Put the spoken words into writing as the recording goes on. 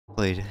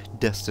played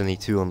Destiny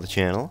 2 on the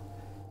channel,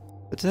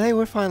 but today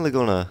we're finally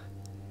gonna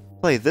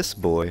play this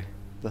boy,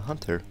 the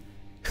Hunter.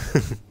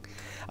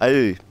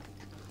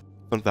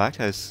 Fun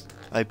fact,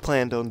 I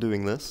planned on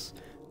doing this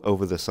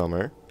over the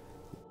summer,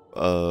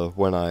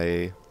 when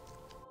I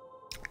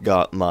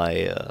got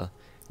my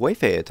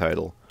Wayfarer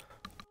title.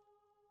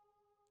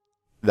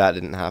 That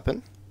didn't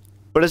happen,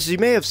 but as you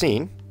may have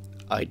seen,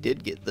 I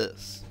did get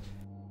this.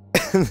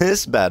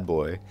 This bad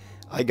boy,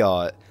 I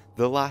got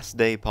the last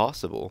day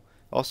possible.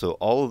 Also,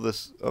 all of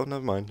this... Oh,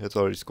 never mind. It's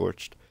already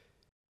scorched.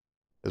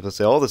 I was about to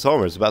say, all this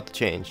armor is about to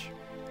change.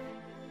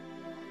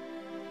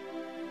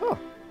 Oh,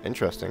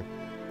 interesting.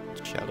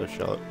 Shadow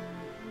shot.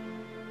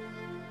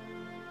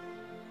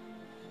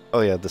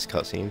 Oh yeah, this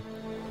cutscene.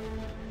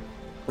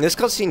 This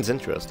cutscene's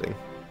interesting.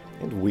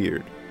 And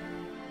weird.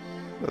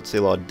 Let's say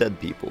a lot of dead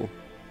people.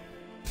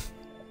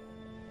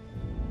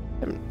 I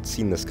haven't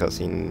seen this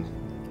cutscene.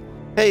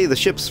 Hey, the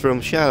ship's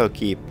from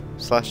Shadowkeep.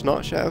 /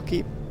 not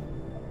Shadowkeep.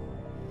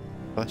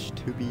 /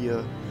 to be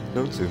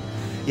known soon.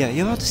 Yeah,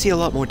 you're about to see a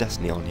lot more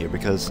Destiny on here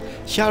because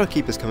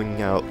Shadowkeep is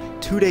coming out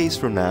 2 days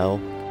from now.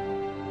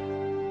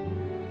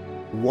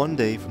 1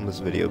 day from this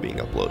video being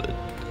uploaded.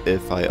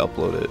 If I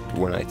upload it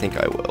when I think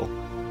I will.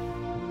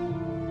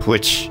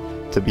 Which,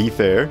 to be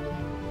fair,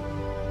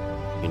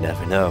 you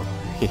never know.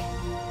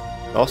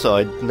 Also,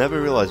 I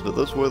never realized, but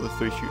those were the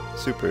 3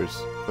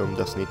 supers from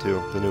Destiny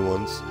 2, the new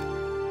ones.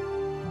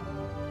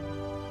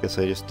 Guess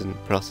I just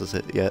didn't process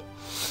it yet.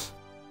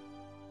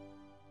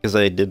 Because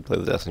I did play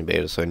the Destiny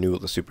beta, so I knew what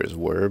the supers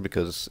were,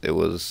 because it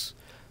was...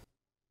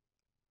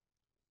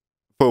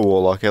 For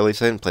Warlock, at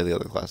least. I didn't play the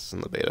other classes in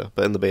the beta.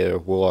 But in the beta,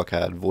 Warlock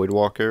had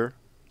Voidwalker,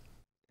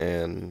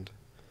 and...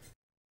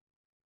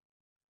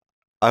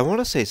 I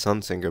want to say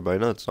Sunsinger, but I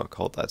know it's not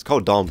called that. It's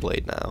called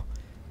Dawnblade now.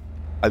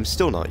 I'm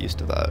still not used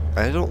to that.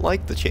 I don't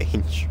like the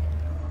change.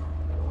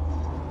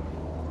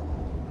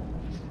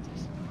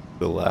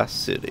 The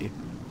last city.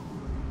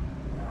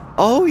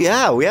 Oh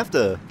yeah, we have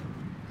to...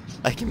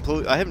 I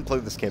haven't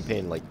played this campaign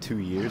in like 2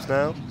 years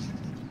now.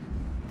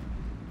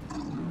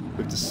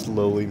 We have to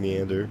slowly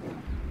meander.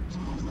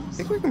 I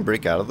think we can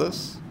break out of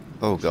this.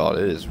 Oh god,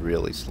 it is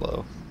really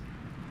slow.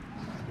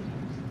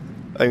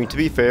 I mean, to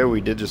be fair,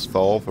 we did just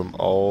fall from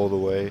all the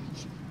way.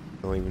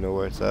 Don't even know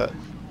where it's at.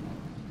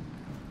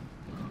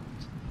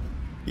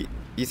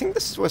 You think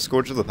this is where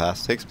Scourge of the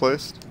Past takes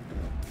place?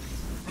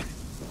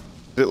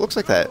 It looks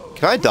like that.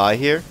 Can I die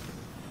here?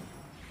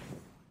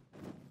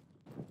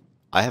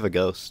 I have a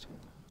ghost.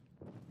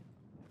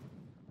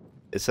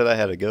 It said I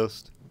had a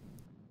ghost.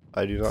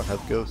 I do not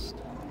have ghost.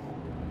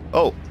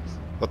 Oh!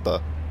 What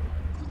the?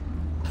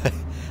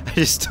 I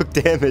just took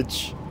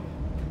damage.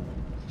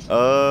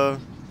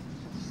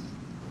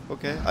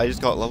 Okay. I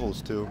just got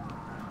levels too.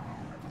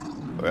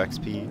 Or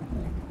XP.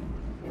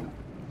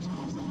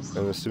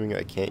 I'm assuming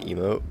I can't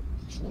emote.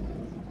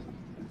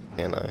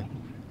 Can I?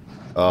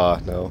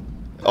 No.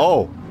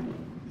 Oh!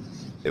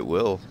 It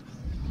will.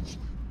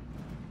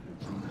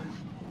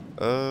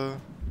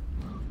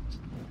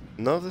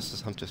 No, this is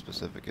Hunter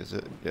specific, is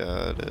it?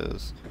 Yeah, it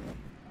is.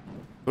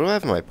 What do I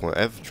have in my point?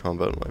 I have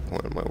trombone in my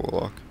point in my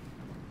Warlock.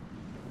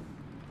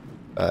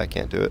 I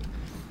can't do it.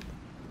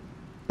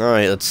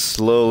 Alright, let's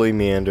slowly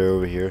meander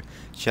over here.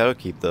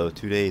 Shadowkeep though,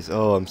 2 days.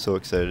 Oh, I'm so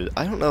excited.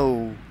 I don't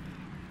know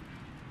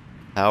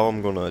how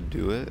I'm gonna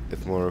do it,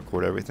 if I'm gonna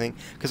record everything.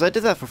 Because I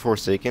did that for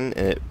Forsaken,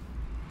 and it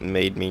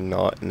made me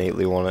not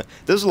innately want to...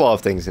 There's a lot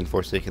of things in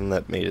Forsaken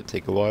that made it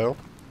take a while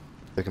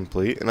to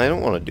complete, and I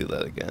don't want to do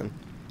that again.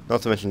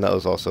 Not to mention that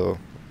was also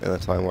in a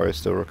time where I was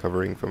still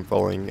recovering from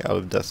falling out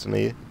of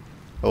Destiny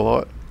a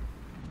lot.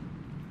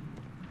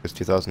 It was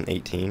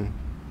 2018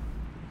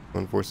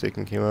 when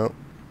Forsaken came out.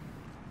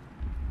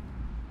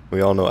 We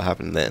all know what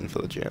happened then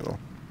for the channel.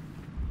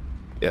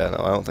 Yeah,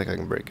 no, I don't think I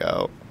can break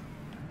out.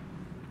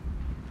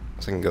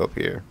 So I can go up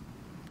here.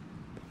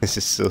 This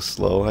is so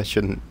slow, I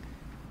shouldn't...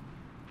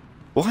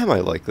 Why am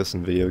I like this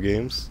in video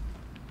games?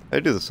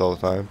 I do this all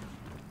the time.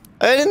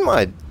 I didn't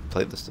mind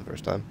play this the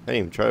first time. I didn't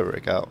even try to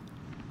break out.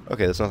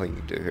 Okay, there's nothing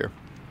you can do here.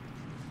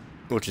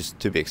 Which is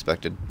to be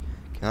expected.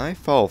 Can I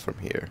fall from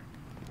here?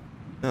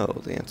 No,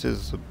 the answer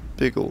is a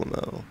big ol'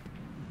 no.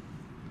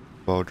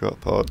 Ball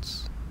drop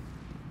pods.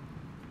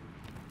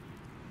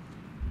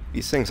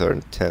 These things are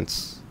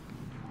intense.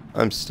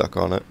 I'm stuck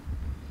on it.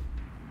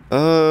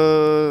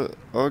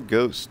 Our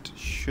ghost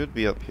should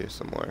be up here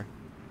somewhere.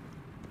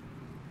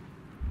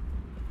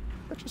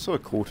 It's just sort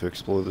of cool to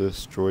explore the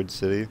destroyed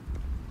city.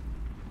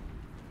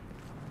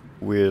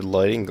 Weird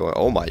lighting going...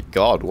 Oh my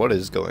god, what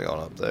is going on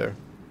up there?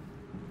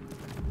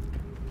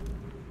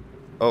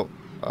 Oh,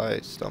 I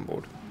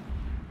stumbled.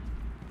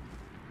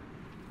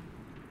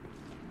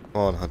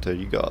 Come on, Hunter,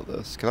 you got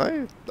this.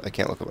 Can I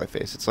can't look at my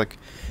face. It's like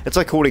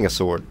holding a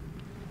sword.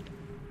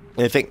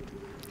 And I think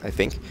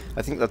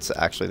that's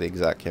actually the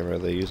exact camera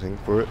they're using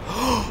for it.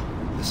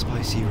 The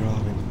spicy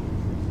ramen.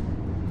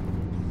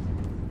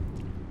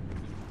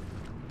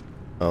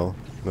 Oh,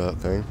 that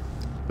thing.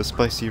 The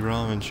spicy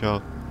ramen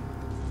shop.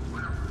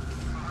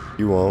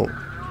 You won't.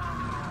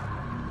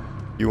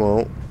 You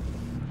won't.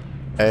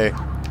 Hey.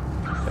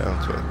 Yeah,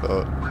 that's what I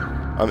thought.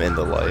 I'm in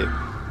the light.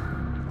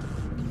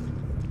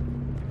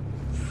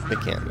 They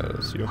can't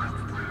notice you.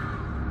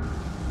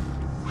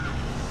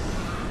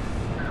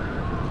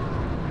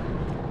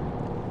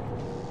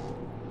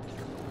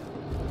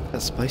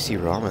 That spicy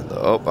ramen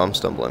though. Oh, I'm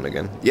stumbling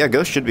again. Yeah,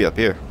 Ghost should be up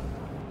here.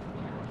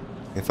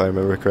 If I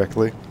remember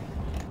correctly.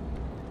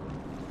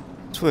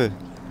 It's weird.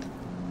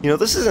 You know,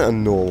 this isn't a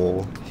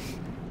normal...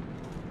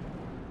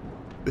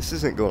 This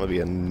isn't going to be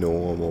a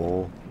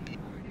normal,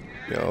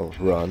 you know,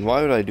 run.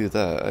 Why would I do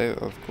that? I,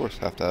 of course,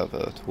 have to have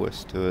a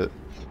twist to it.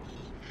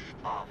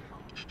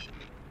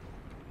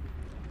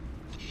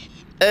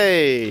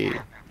 Hey!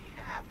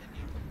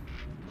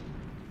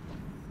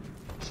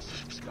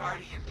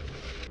 Guardian,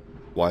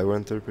 Why we're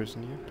in third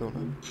person here? Don't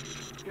know.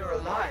 you're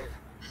alive.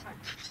 I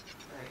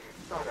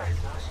thought I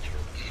lost you.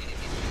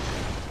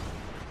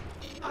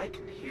 I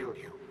can heal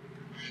you,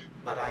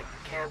 but I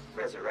can't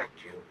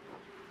resurrect you.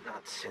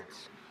 Not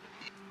since.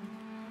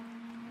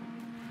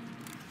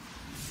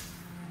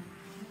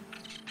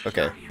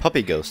 Okay,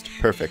 puppy ghost.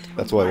 Perfect.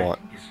 That's what I want.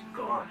 Is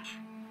gone.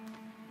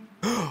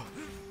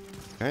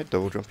 Can I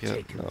double jump yet?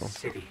 Taken No. the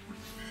city.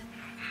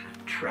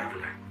 The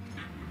traveler.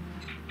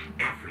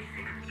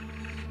 Everything.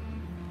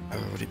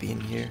 Oh, would it be in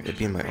here? It'd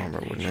be in my armor,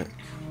 wouldn't it?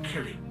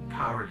 Killing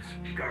powerless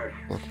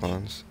guardians. Lock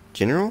bonds.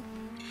 General?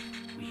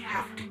 We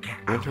have to get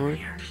out of Inventory?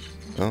 here.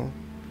 No.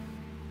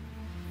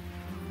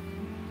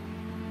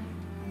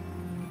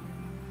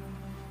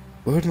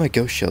 Where would my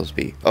ghost shells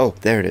be? Oh,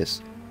 there it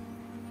is.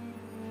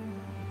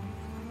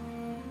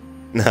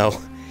 Now,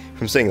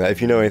 from saying that,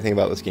 if you know anything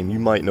about this game, you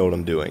might know what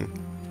I'm doing.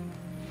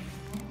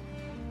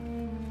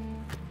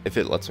 If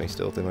it lets me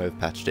still, they might have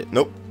patched it.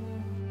 Nope.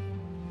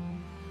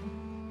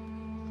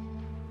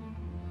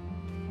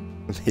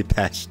 They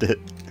patched it.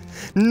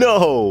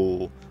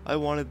 No! I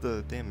wanted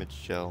the damage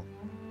shell.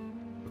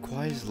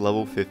 Requires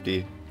level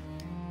 50.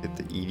 Hit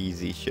the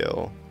EDZ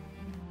shell.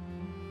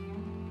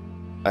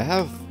 I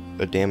have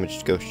a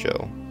damaged ghost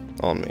shell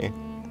on me.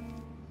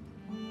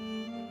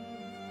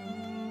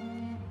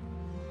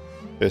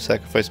 Did I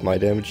sacrifice my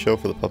damage shell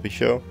for the puppy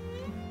shell?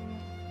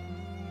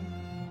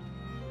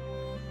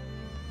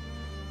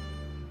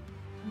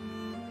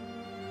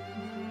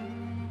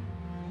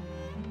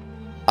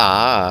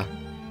 Ah!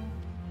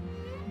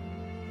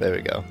 There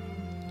we go.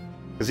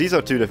 Because these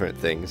are two different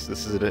things.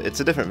 This is it's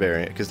a different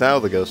variant. Because now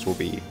the ghost will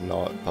be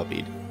not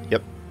puppied.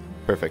 Yep.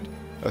 Perfect.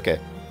 Okay.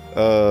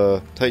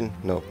 Titan.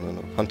 No.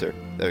 Hunter.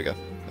 There we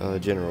go.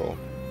 General.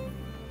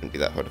 Wouldn't be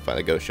that hard to find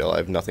a ghost shell. I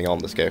have nothing on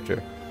this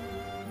character.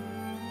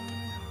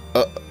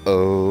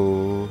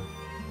 Uh-oh.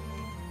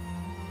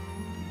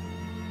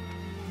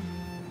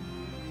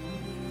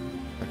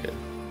 Okay.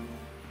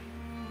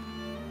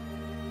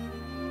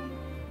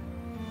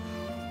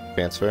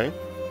 Transferring.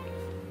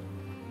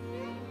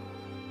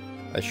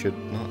 I should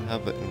not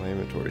have it in my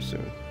inventory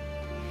soon.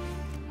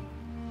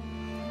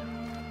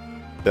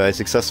 Did I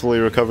successfully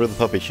recover the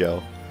puppy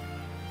shell?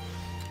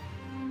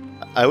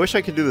 I wish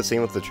I could do the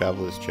same with the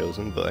Traveler's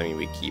Chosen, but I mean,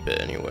 we keep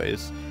it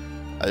anyways.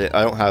 I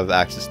don't have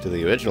access to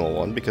the original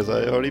one because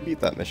I already beat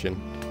that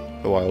mission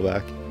a while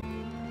back.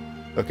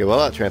 Okay, well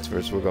that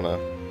transfers, we're gonna...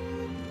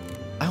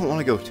 I don't want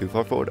to go too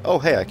far forward. Oh,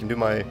 hey, I can do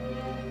my...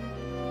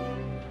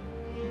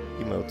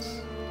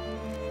 emotes.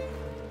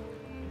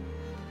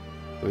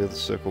 We have the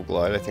circle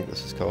glide, I think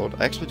this is called.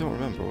 I actually don't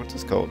remember. What's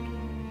this called?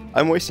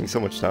 I'm wasting so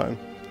much time.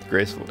 The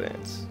graceful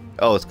dance.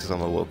 Oh, it's because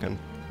I'm awoken.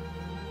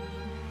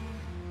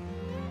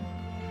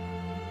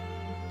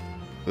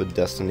 The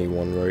Destiny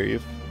 1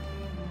 rave.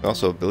 I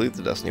also believe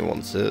the Destiny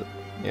 1's it.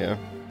 Yeah.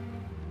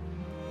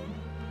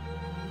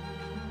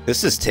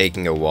 This is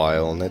taking a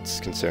while, and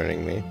that's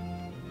concerning me.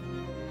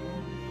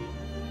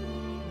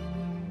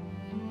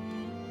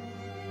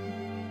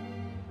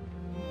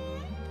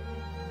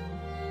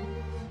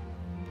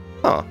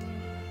 Huh.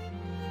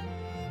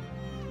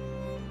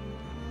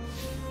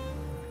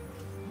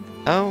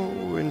 How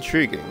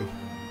intriguing.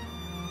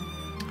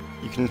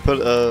 You can put,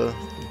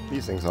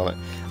 these things on it.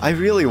 I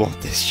really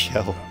want this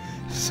shell.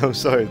 So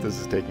sorry if this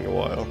is taking a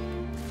while.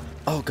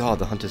 Oh god,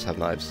 the hunters have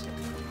knives.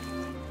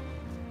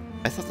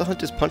 I thought the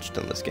hunters punched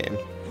in this game.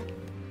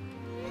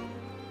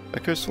 I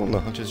could have sworn the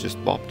hunters just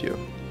bopped you.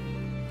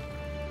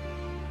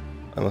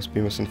 I must be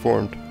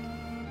misinformed.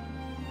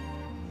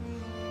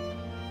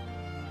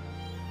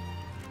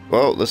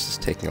 Well, this is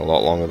taking a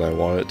lot longer than I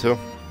wanted it to.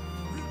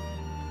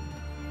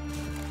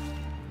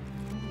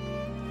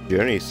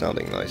 Journey's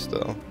sounding nice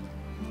though.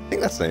 I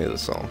think that's the name of the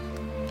song.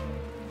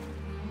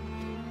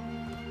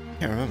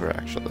 I can't remember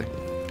actually.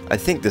 I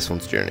think this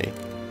one's Journey.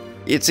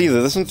 It's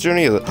either this one's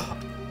Journey or the...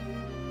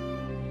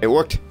 It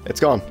worked! It's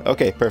gone!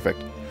 Okay,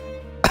 perfect.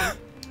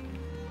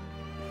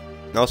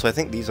 No, so I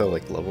think these are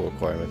like level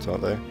requirements,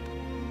 aren't they?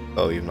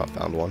 Oh, you've not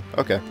found one.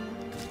 Okay.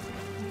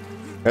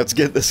 Let's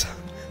get this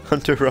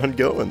hunter run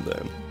going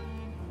then.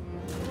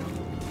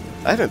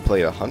 I haven't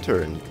played a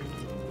hunter in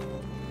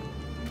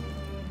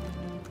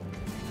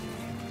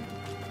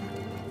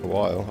a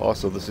while.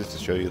 Also, this is to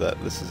show you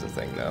that this is a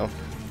thing now.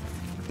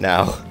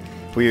 Now,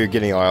 we were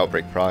getting our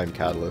Outbreak Prime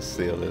catalysts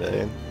the other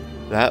day.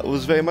 That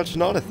was very much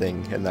not a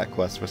thing in that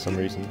quest for some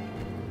reason.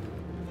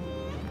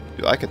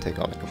 Dude, I could take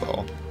on a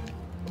Cabal.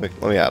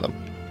 Let me add him.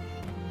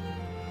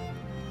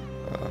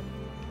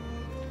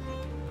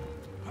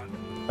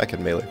 I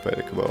can melee fight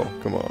a Cabal.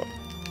 Come on.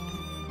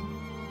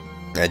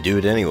 I'd do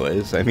it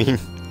anyways. I mean,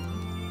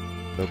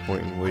 no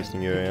point in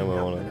wasting your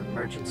ammo on an it.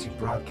 emergency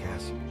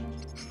broadcast.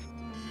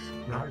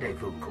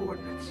 Rendezvous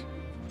coordinates.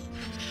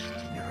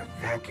 They're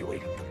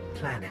evacuating the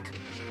planet.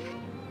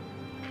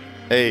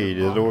 Hey,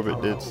 did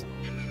orbit did its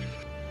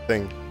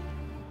thing.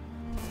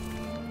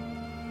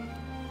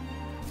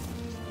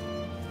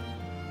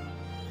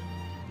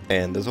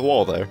 And there's a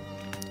wall there.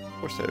 Of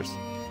course there's.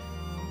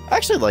 I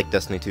actually like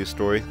Destiny 2's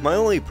story. My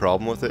only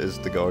problem with it is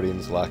the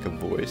Guardian's lack of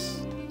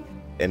voice.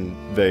 In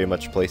very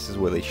much places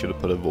where they should have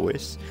put a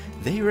voice.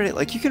 They write,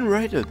 like, you can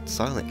write a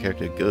silent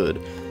character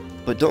good,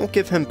 but don't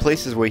give him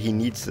places where he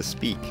needs to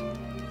speak.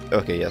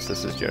 Okay, yes,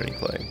 this is Journey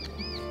playing.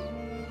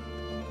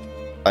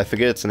 I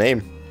forget its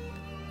name.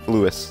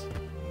 Lewis.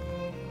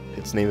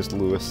 Its name is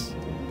Lewis.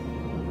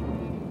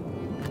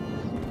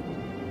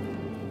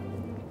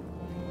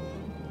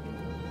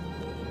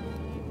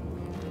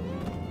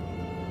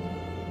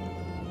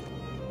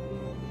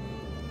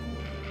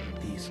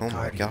 Oh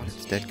my god,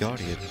 it's dead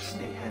Guardians.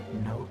 They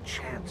had no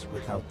chance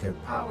without their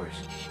powers.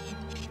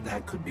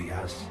 That could be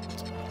us.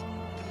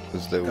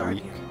 Because they're weak.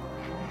 Guardian,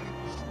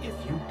 if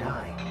you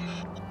die,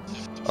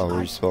 I'll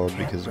I respawn can't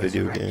because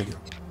video resurrect game.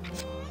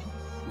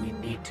 you. We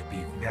need to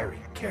be very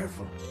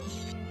careful.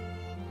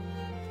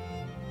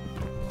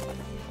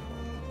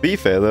 Be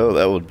fair though,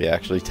 that would be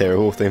actually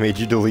terrible if they made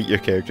you delete your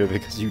character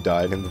because you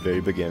died in the very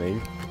beginning.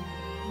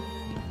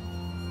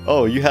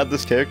 Oh, you had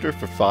this character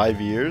for 5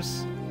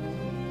 years?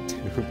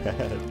 Too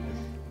bad.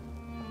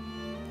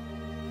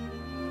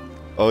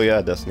 Oh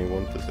yeah, Destiny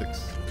 1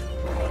 physics.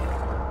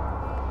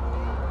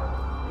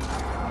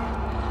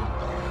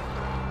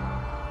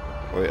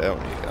 Wait, I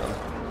don't need a gun.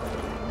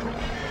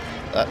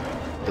 That,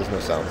 there's no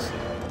sounds.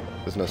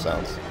 There's no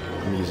sounds.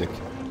 The music.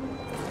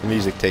 The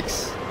music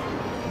takes...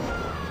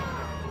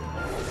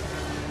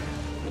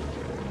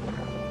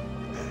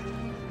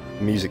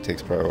 Music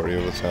takes priority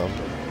over sound.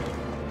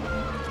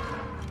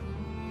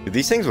 Dude,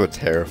 these things were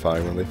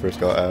terrifying when they first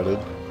got added.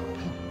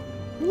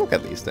 Look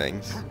at these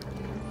things.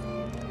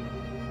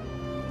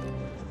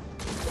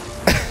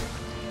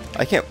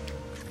 I can't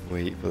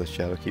wait for the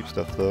Shadowkeep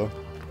stuff though.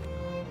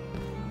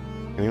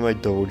 Give me my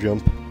double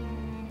jump.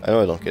 I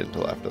know I don't get it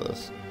until after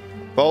this.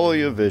 Follow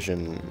your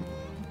vision.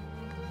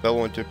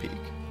 Bellwinter Peak.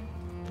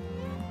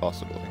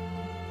 Possibly.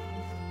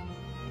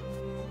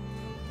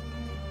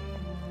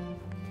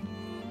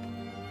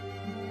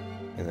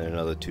 And then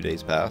another 2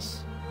 days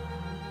pass.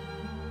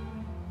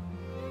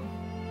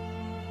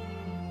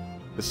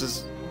 This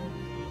is...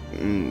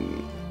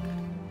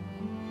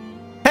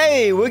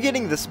 Hey, we're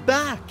getting this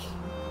back!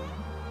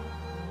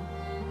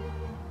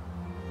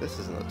 This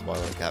isn't a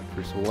Twilight Cap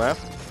Crucible map.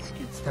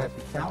 It's that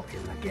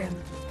Falcon again.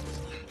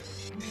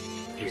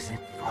 Is it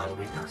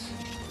following us?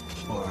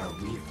 Or are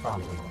we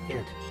following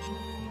it?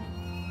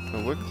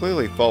 Well, we're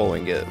clearly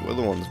following it. We're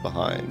the ones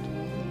behind.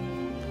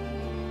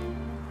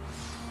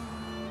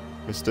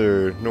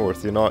 Mr.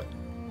 North, you're not...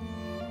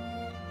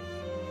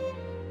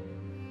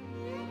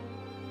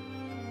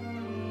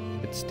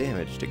 It's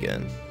damaged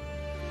again.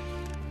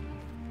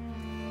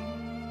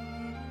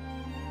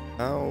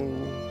 How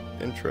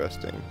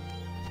interesting.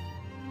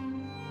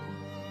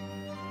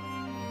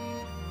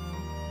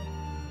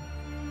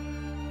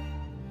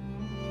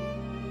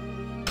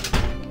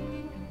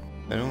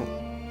 I don't...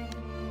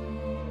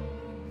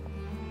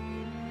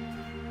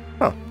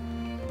 Huh.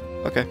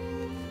 Okay.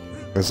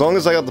 As long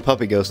as I got the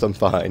puppy ghost, I'm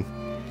fine.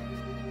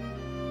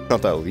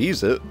 Not that I'll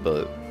use it,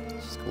 but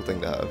it's just a cool thing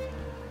to have.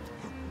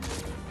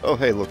 Oh,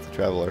 hey, look, the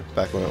Traveler.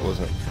 Back when it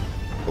wasn't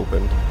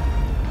opened.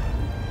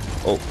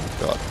 Oh,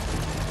 God.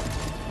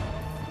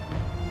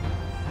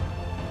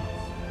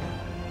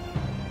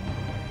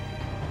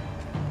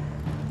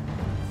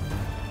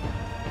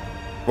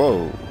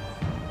 Whoa.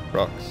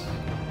 Rocks.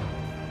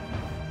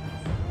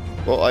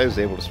 Well, I was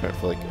able to sprint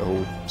for like a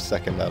whole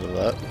second out of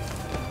that.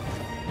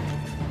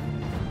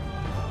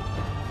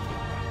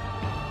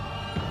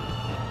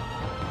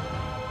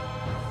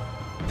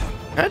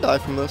 Can I die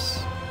from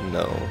this?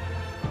 No.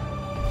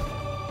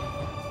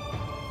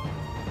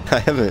 I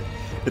haven't.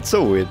 It's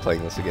so weird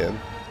playing this again.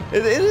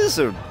 It's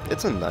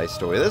a nice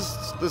story. It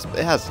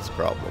has its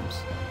problems,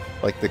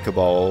 like the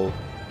Cabal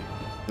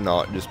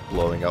not just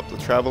blowing up the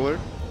Traveler.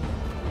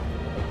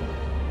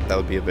 That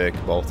would be a very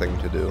Cabal thing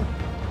to do.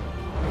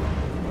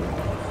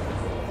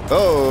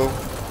 Oh.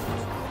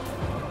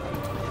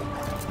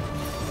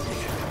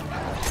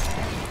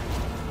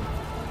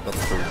 About to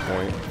prove a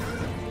point.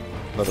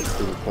 About to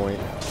prove a point.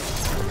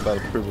 About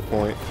to prove a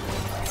point.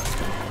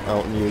 I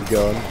don't need a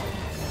gun.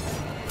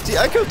 See,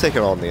 I could have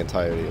taken on the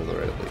entirety of the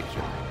Red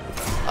Legion.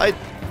 I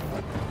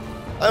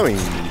don't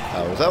even need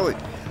powers.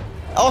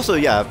 Also,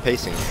 yeah,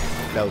 pacing.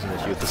 That was an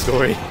issue with the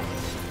story.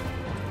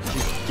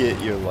 You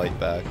get your light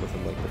back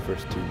within like the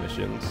first 2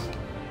 missions.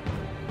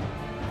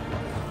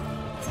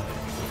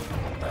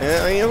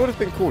 And I mean, it would have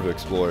been cool to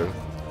explore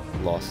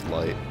lost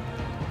light.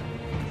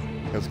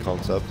 As a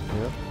concept,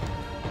 yeah.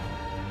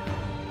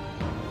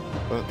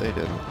 But they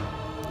didn't.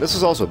 This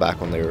is also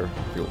back when they were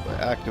fueled by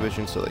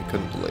Activision, so they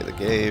couldn't delay the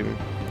game,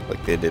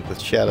 like they did with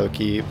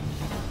Shadowkeep.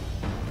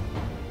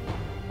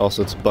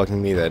 Also, it's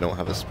bugging me that I don't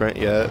have a sprint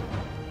yet.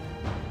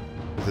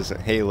 This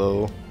isn't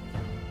Halo.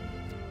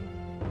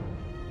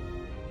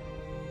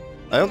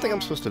 I don't think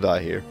I'm supposed to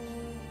die here.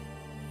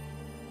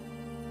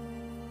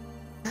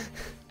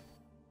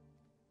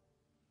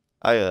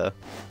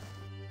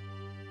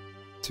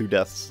 Two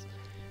deaths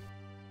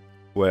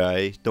where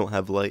I don't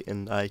have light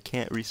and I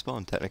can't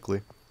respawn,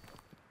 technically.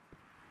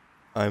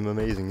 I'm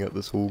amazing at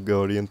this whole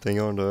Guardian thing,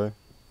 aren't I?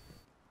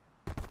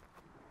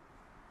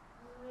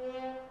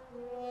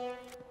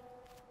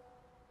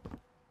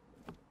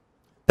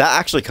 That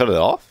actually cut it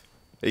off?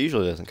 It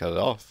usually doesn't cut it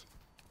off.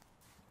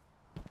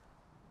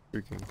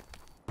 Freaking.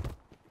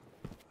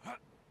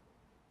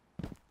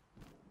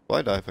 Will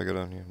I die if I go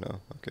down here? No.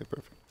 Okay,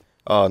 perfect.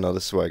 Oh no,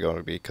 this is where I go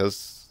to be,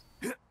 because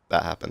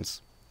that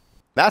happens.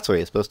 That's where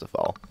you're supposed to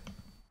fall.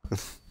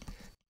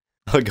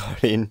 A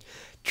Guardian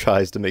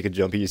tries to make a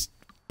jump, he's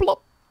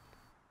plop.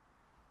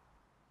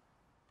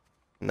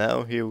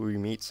 Now here we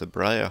meet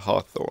Sabria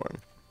Hawthorne.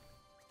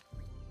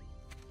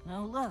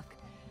 Oh look,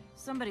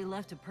 somebody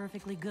left a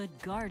perfectly good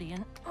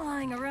Guardian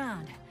lying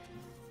around.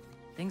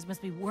 Things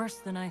must be worse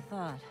than I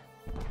thought.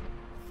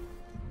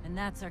 And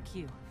that's our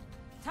cue.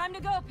 Time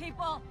to go,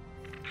 people!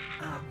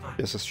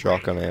 Just a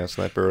shotgun and a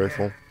sniper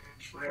rifle.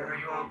 Where are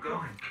you all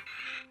going?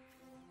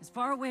 As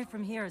far away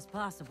from here as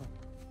possible.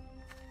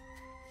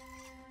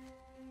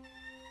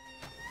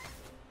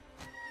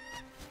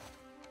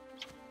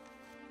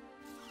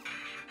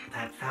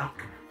 That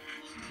Falcon,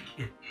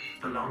 it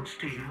belongs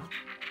to you?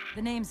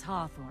 The name's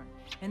Hawthorne,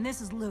 and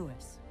this is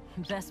Lewis.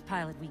 Best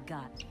pilot we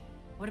got.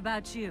 What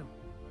about you?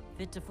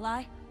 Fit to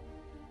fly?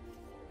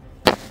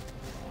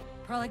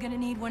 Probably gonna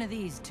need one of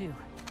these, too.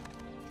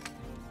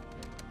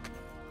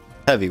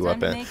 Heavy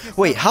weapon.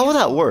 Wait, how will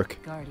that work?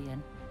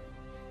 Guardian.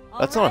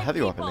 That's not a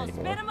heavy weapon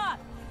anymore. Spin 'em up.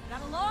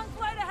 Got a long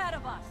flight ahead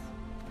of us.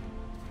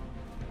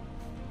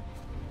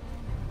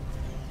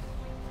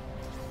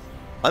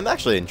 I'm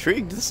actually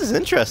intrigued. This is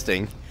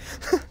interesting.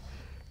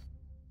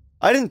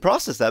 I didn't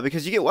process that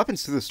because you get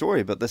weapons through the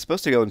story, but they're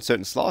supposed to go in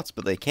certain slots,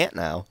 but they can't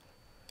now.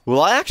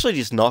 Will I actually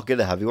just not get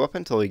a heavy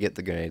weapon until we get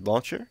the grenade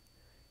launcher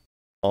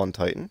on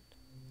Titan?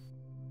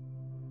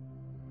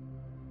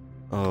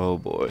 Oh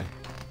boy.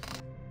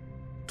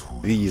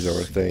 These are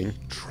a thing.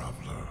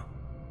 Traveler,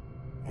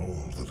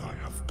 all that I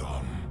have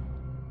done.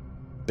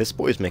 This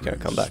boy's making a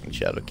comeback in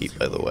Shadowkeep,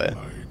 by the way.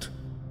 Light.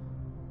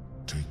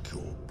 Take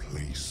your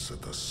place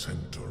at the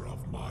center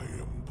of my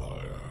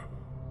empire.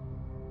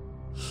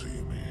 See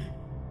me,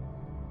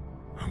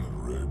 and the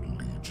Red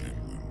Legion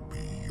will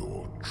be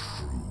your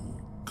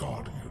true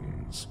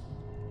guardians.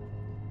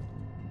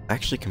 I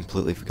actually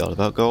completely forgot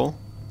about Gaul,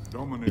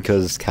 Domination.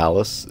 because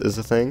Callus is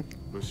a thing.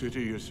 The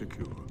city is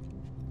secure.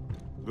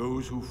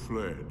 Those who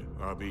fled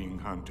are being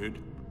hunted,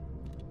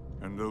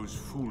 and those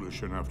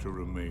foolish enough to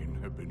remain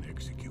have been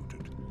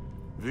executed.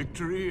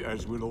 Victory,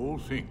 as with all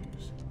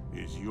things,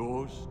 is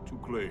yours to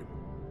claim.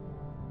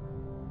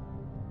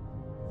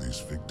 This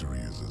victory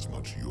is as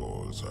much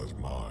yours as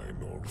mine,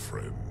 old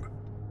friend.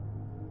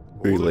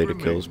 Three All that later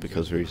kills remains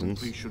because is the reasons.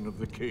 completion of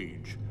the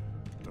cage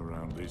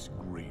around this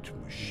great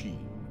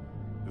machine.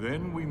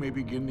 Then we may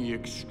begin the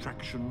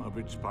extraction of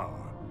its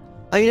power.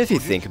 I mean, if you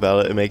think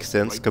about it, it makes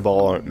sense.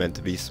 Cabal aren't meant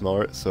to be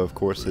smart, so of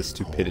course his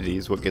stupidity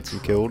is what gets him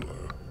killed.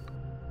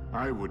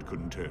 I would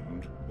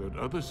contend that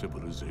other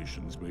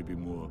civilizations may be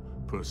more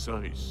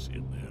precise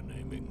in their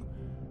naming.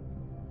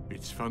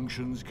 Its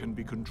functions can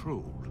be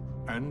controlled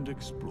and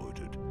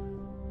exploited,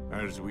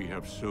 as we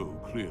have so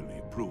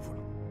clearly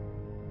proven.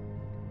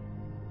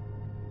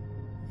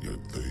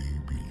 Yet they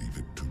believe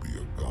it to be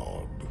a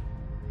god.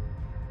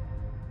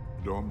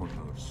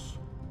 Dominus.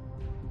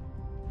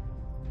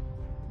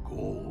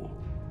 Gaul.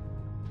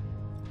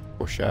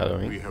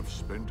 Foreshadowing. We have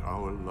spent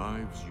our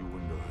lives, you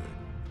and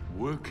I,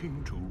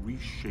 working to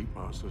reshape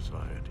our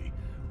society,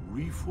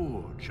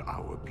 reforge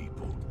our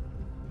people,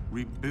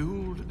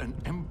 rebuild an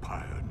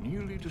empire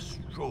nearly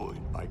destroyed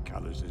by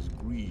Callus's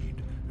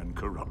greed and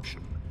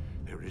corruption.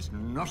 There is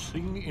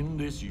nothing in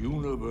this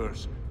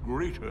universe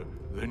greater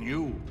than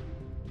you.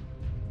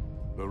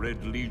 The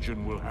Red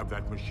Legion will have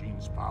that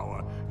machine's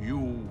power. You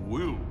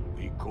will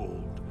be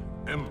called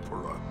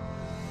Emperor.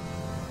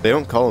 They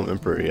don't call him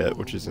Emperor yet,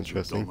 which is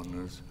interesting.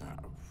 Dominers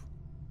have.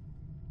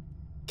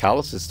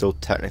 Callus is still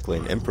technically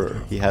an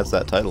Emperor. He has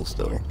that title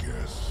still.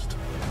 Guest.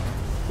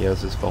 He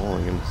has his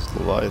following in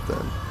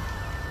Leviathan.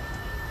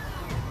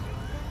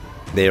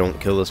 They don't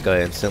kill this guy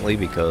instantly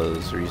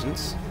because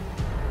reasons.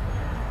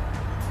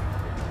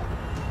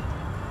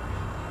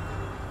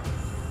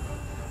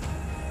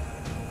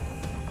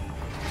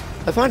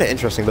 I find it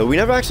interesting though, we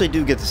never actually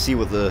do get to see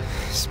what the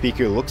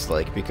speaker looks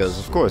like because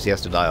of course he has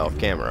to die off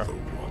camera. The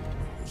one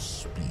who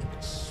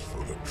speaks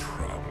for the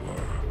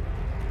traveler.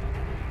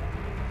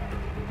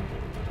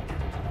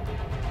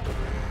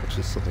 Which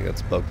is something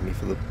that's bugged me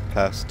for the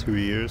past 2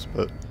 years,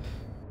 but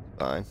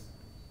fine.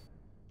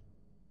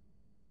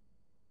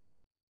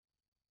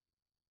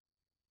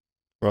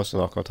 We're also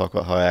not going to talk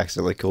about how I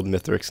accidentally killed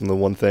Mithrix in the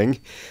one thing.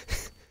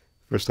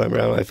 First time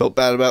around, I felt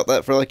bad about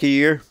that for like a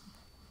year.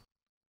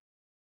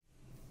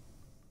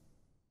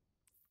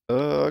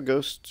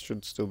 Ghost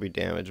should still be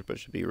damaged, but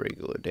should be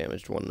regular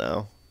damaged one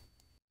now.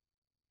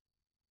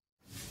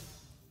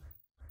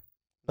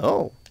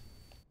 Oh,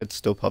 it's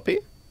still puppy?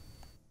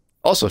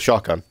 Also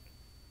shotgun.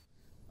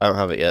 I don't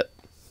have it yet.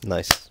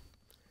 Nice.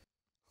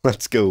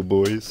 Let's go,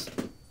 boys.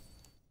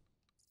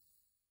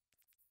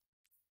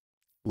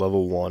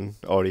 Level 1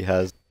 already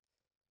has.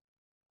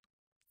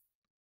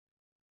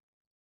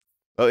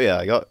 Oh yeah,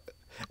 I got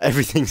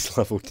everything's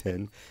level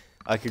 10.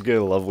 I could get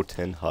a level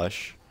 10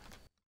 hush.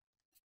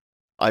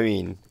 I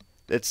mean,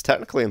 it's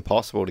technically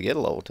impossible to get a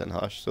level 10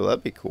 hush, so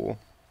that'd be cool.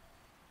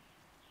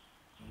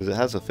 Because it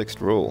has a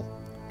fixed rule.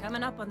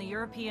 Coming up on the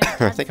European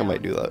I think I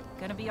might do that.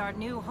 Gonna be our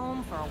new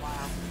home for a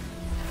while.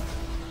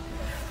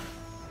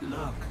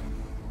 Look,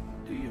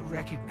 do you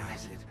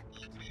recognize it?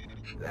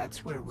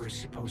 That's where we're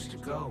supposed to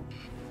go.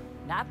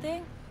 That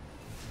thing?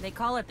 They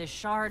call it the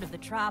Shard of the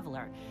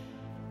Traveler.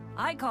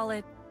 I call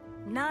it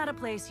not a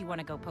place you want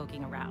to go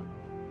poking around.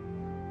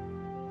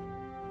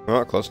 We're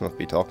not close enough to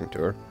be talking to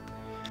her.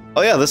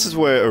 Oh yeah, this is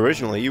where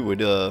originally you would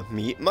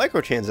meet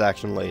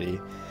Microtransaction Lady.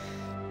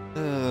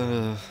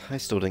 I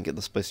still didn't get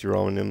the spicy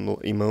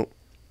ramen emote.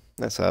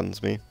 That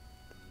saddens me.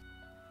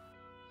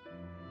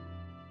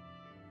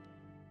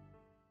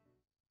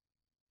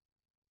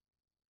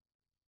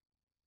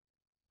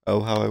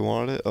 Oh, how I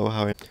wanted it. Oh,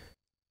 how I...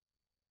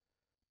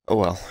 Oh,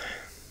 well.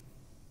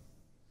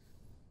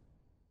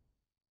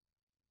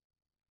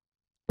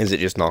 Is it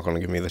just not going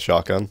to give me the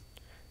shotgun?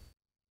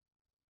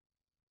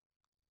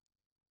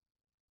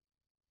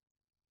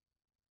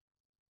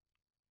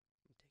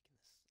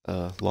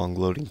 Long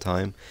loading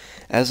time.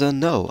 As a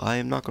no, I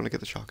am not going to get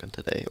the shotgun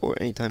today or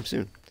anytime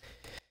soon.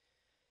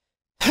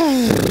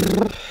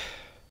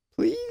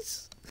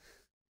 Please?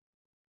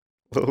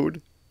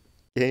 Load.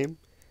 Game.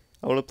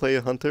 I want to play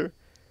a hunter.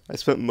 I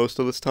spent most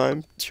of this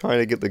time trying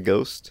to get the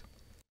ghost.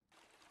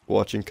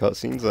 Watching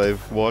cutscenes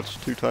I've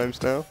watched 2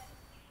 times now.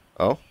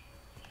 Oh?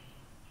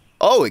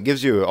 Oh, it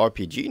gives you an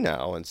RPG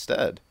now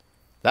instead.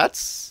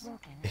 That's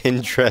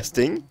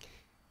interesting.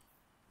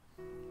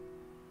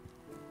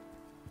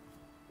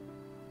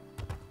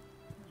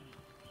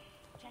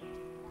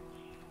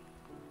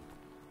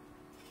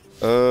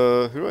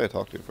 Who do I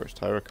talk to first?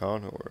 Tyra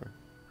Khan or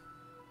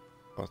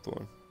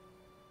Hawthorne?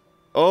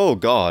 Oh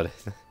god.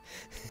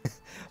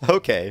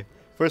 Okay.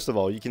 First of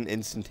all, you can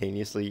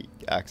instantaneously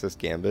access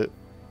Gambit.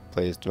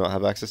 Players do not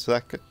have access to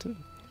that.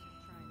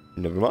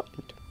 Never mind.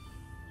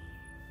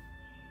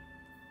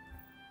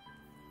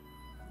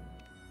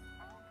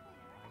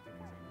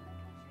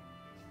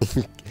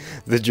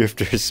 The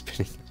drifter is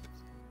spinning.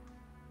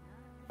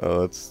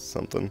 Oh, that's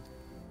something.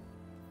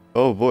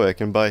 Oh boy, I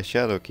can buy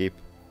Shadowkeep.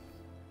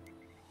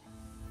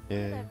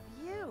 Yeah.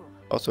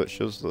 Also, it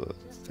shows the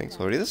things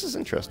already. This is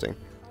interesting.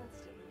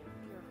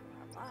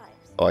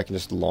 Oh, I can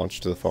just launch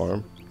to the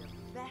farm.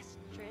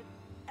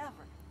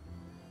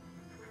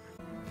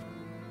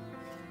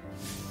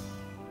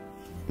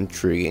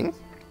 Intriguing.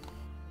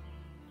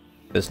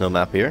 There's no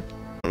map here.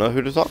 I don't know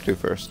who to talk to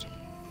first.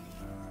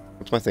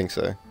 What's my thing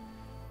say?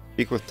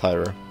 Speak with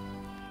Tyra.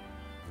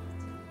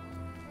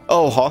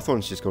 Oh,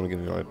 Hawthorne's just going to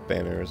give me my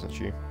banner, isn't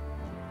she?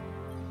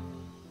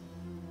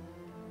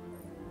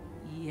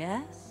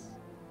 Yes?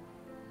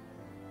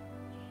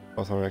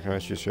 Hawthorne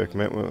recognizes you share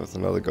commitment with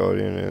another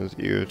guardian and is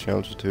eager to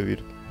challenge the 2 of you.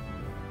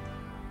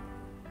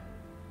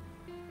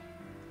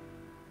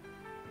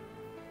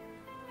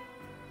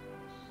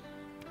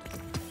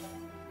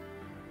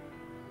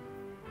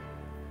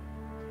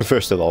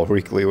 First of all,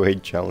 weekly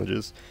wage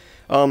challenges.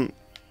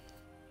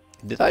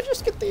 Did I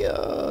just get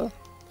the,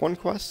 one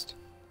quest?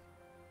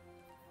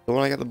 The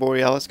one I got the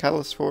Borealis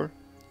Catalyst for?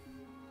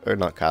 Or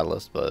not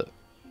Catalyst, but...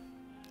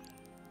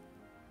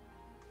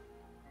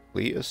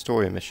 Complete a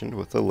story mission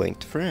with a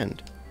linked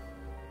friend.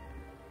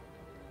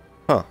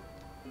 Huh.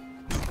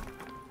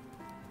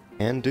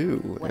 Can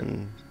do,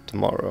 and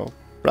tomorrow.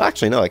 But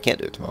actually, no, I can't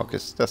do it tomorrow,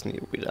 because Destiny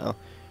will be down.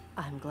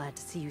 I'm glad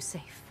to see you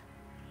safe.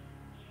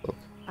 Look.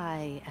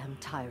 I am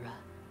Tyra.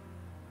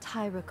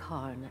 Tyra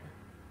Karn.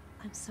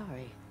 I'm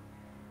sorry.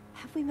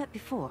 Have we met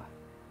before?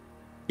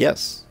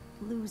 Yes.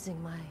 Losing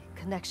my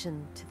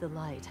connection to the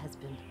light has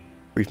been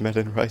We've met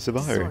in Rise of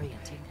Iron,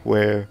 disorienting.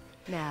 where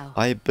Now,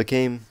 I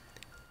became...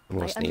 I'm I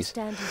gonna sneeze.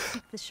 understand you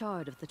seek the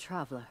Shard of the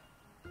Traveler.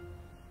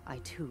 I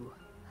too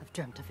have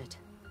dreamt of it.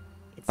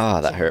 It's Ah,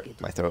 that hurt jagged,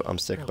 my throat. I'm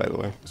sick, by the way.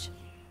 brilliant edge.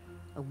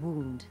 A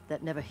wound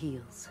that never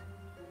heals.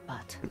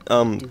 But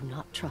do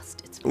not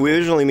trust its We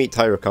originally meet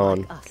Tyra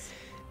Khan like us.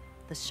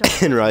 The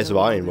Shard in Rise of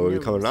no Iron, longer where we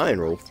become an knows Iron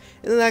the Wolf. light.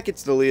 And then that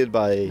gets deleted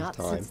by Not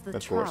time, since the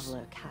of course.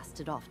 Traveler cast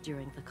it off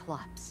during the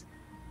collapse.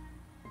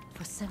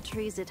 For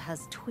centuries it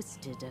has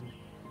twisted and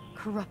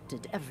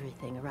corrupted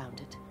everything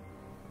around it.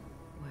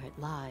 Where it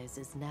lies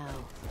is now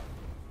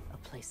a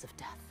place of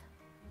death.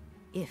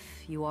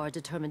 If you are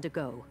determined to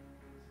go,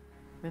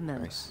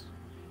 remember, Nice.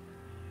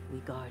 we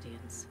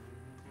Guardians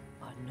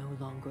are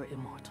no longer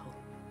immortal.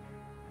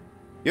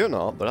 You're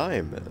not, but I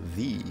am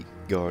the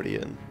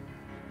Guardian.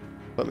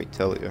 Let me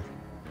tell you.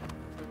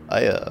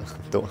 I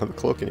don't have a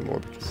cloak anymore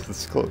because of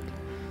this cloak.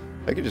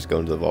 I could just go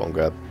into the vault and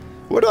grab.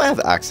 What do I have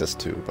access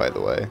to, by the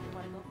way?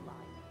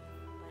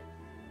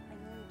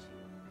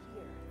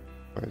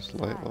 Where's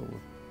light level?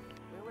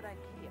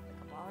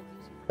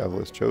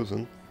 Traveler's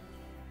chosen.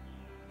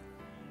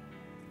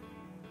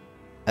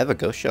 I have a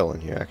ghost shell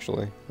in here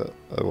actually that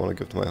I want to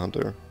give to my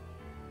hunter.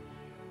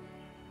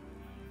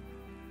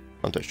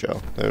 Hunter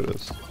shell. There it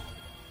is.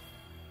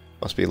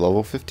 Must be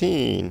level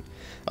 15.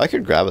 I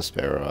could grab a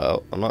sparrow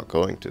out. I'm not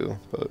going to,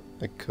 but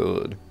I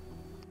could.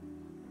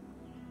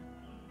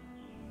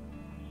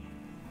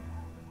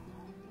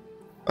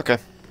 Okay.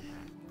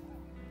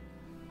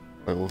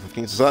 Level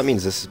 15. So that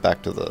means this is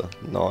back to the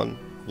non.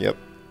 Yep.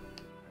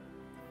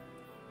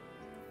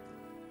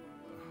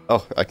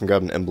 Oh, I can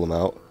grab an emblem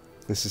out.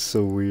 This is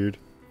so weird.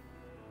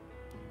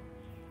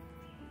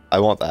 I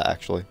want that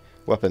actually.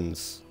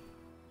 Weapons.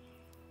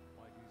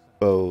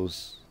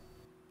 Bows.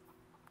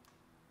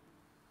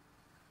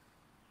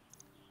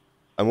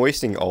 I'm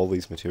wasting all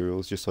these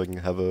materials just so I can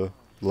have a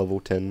level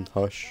 10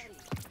 hush.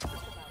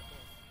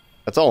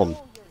 That's all I'm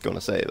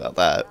gonna say about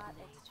that.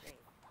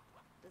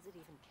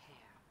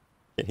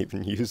 Can't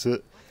even use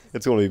it.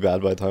 It's gonna be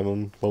bad by the time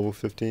I'm level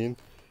 15.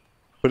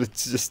 But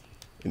it's just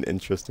an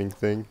interesting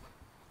thing.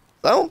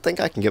 I don't think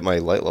I can get my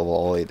light level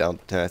all the way down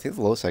to 10. I think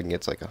the lowest I can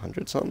get is like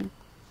 100 something.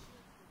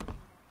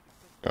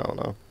 I don't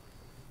know.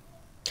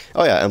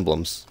 Oh yeah,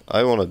 emblems.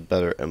 I want a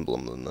better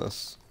emblem than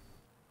this.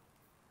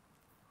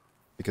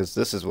 Because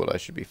this is what I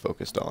should be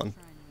focused on.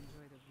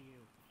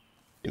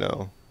 You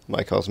know,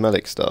 my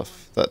cosmetic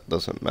stuff. That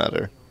doesn't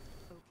matter.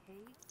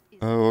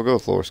 We'll go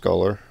with Lore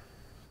Scholar.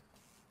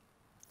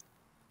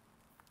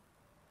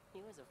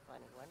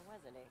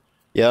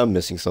 Yeah, I'm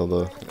missing some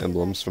of the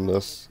emblems from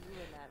this.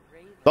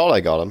 Thought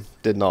I got them.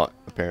 Did not,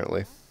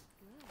 apparently.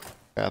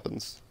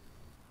 Happens.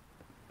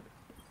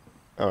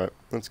 Alright,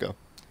 let's go.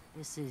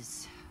 This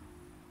is...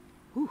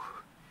 whew,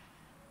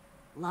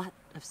 lot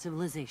of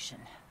civilization.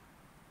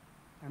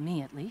 For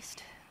me, at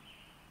least.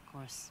 Of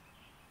course,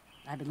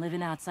 I've been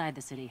living outside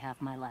the city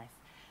half my life.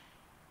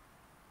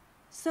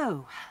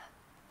 So...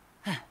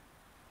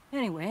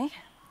 anyway,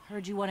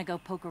 heard you want to go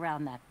poke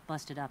around that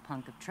busted-up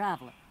hunk of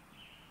Traveler.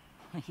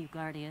 You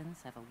Guardians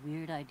have a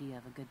weird idea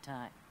of a good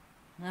time.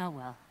 Oh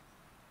well.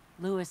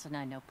 Louis and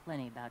I know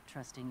plenty about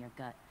trusting your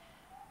gut.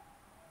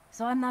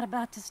 So I'm not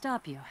about to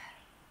stop you.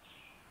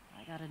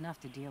 I got enough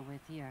to deal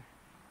with here.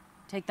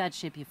 Take that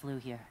ship you flew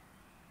here.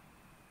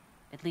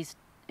 At least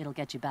it'll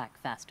get you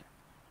back faster.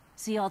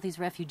 See all these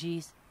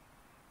refugees?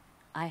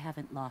 I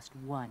haven't lost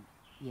one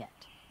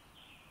yet.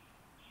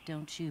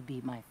 Don't you be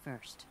my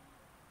first.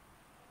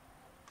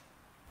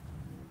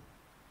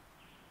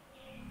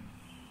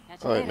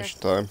 Alright, mission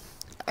time.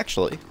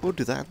 Actually, we'll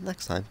do that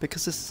next time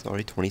because this is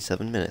already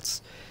 27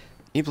 minutes.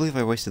 Can you believe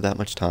I wasted that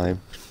much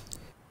time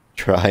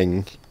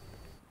trying?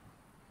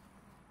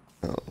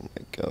 Oh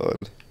my god.